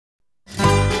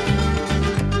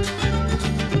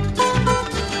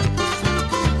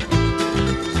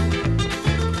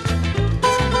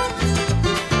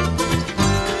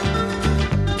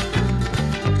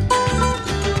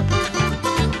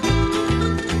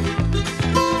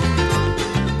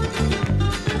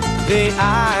The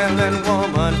island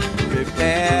woman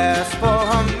prepares for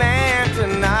her man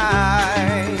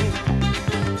tonight.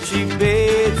 She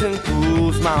bathes in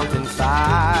pools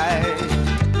mountainside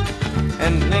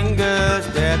and lingers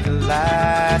there to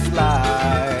last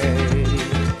light.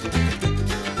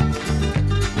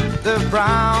 The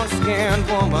brown-skinned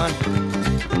woman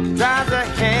dries her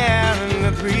hair in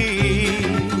the breeze.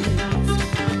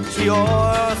 She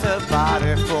oils her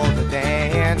body for the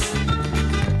dance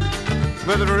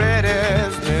with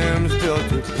reddish limbs built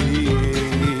to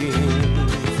please.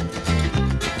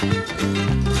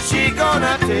 She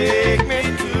gonna take me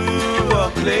to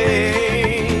a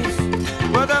place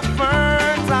where the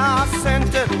ferns are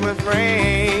scented with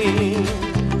rain,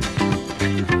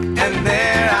 and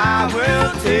there I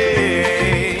will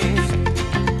taste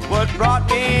what brought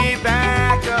me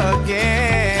back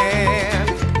again.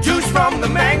 Juice from the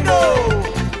mango,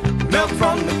 milk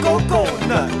from the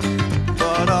coconut,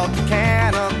 but of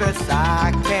cannabis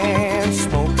I can't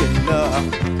smoke enough.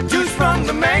 Juice from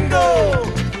the mango,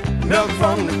 milk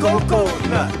from the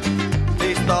coconut,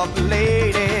 taste of the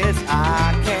ladies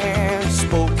I can't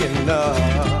smoke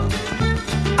enough.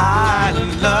 I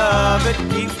love it,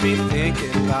 keeps me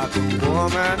thinking about the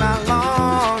woman I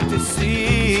long to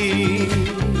see,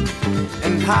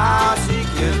 and how she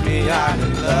gives me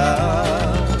island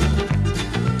love,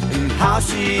 and how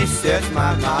she sets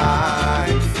my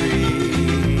mind free.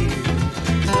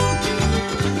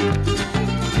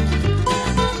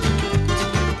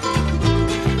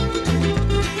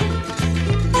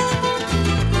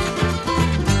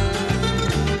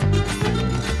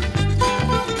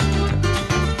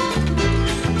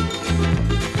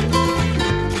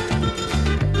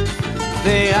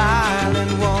 The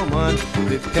island woman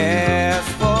prepares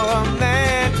for a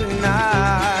man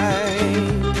tonight.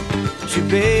 She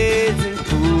bathes in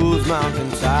pools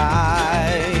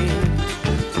mountainside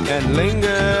and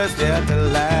lingers there to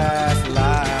last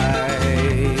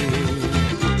light.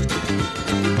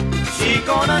 She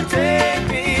gonna take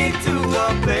me to a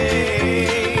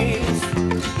place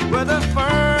where the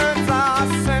ferns are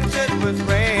scented with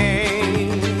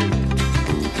rain.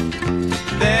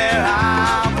 There I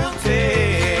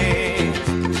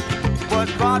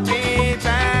brought me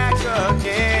back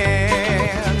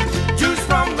again. Juice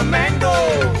from the mango,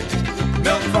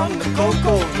 milk from the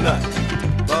coconut,